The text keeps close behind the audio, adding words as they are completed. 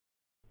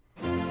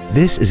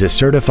This is a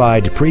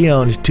certified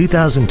pre-owned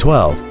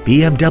 2012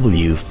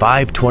 BMW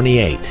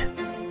 528.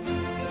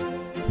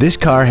 This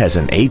car has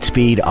an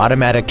 8-speed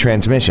automatic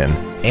transmission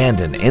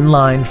and an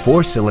inline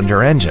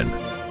 4-cylinder engine.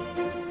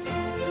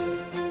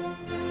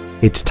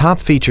 Its top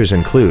features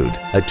include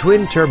a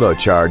twin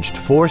turbocharged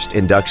forced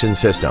induction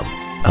system,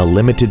 a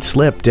limited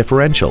slip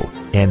differential,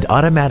 and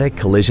automatic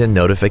collision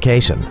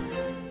notification.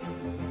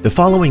 The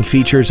following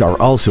features are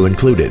also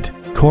included: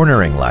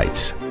 cornering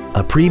lights,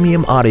 a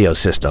premium audio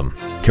system,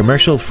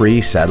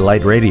 commercial-free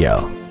satellite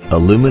radio,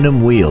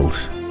 aluminum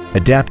wheels,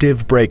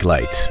 adaptive brake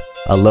lights,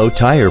 a low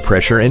tire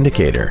pressure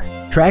indicator,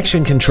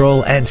 traction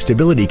control and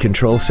stability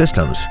control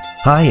systems,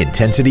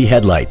 high-intensity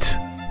headlights,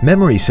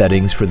 memory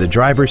settings for the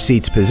driver's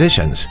seat's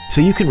positions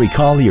so you can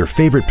recall your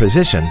favorite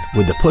position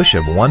with the push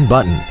of one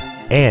button,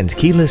 and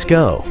keyless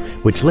go,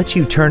 which lets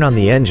you turn on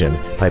the engine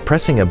by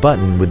pressing a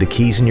button with the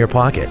keys in your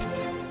pocket.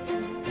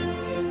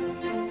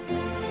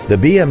 The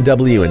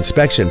BMW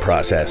inspection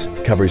process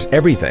covers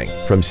everything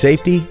from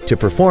safety to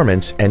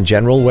performance and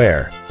general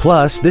wear.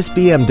 Plus, this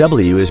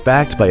BMW is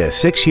backed by a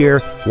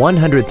 6-year,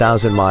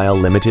 100,000-mile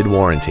limited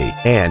warranty,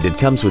 and it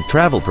comes with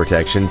travel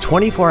protection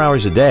 24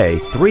 hours a day,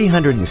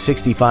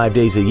 365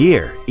 days a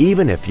year,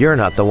 even if you're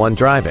not the one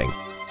driving.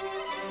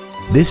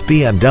 This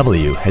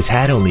BMW has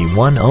had only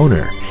one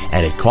owner,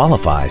 and it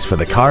qualifies for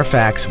the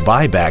Carfax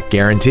buyback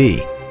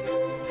guarantee.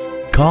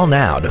 Call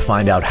now to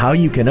find out how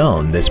you can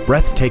own this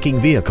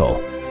breathtaking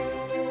vehicle.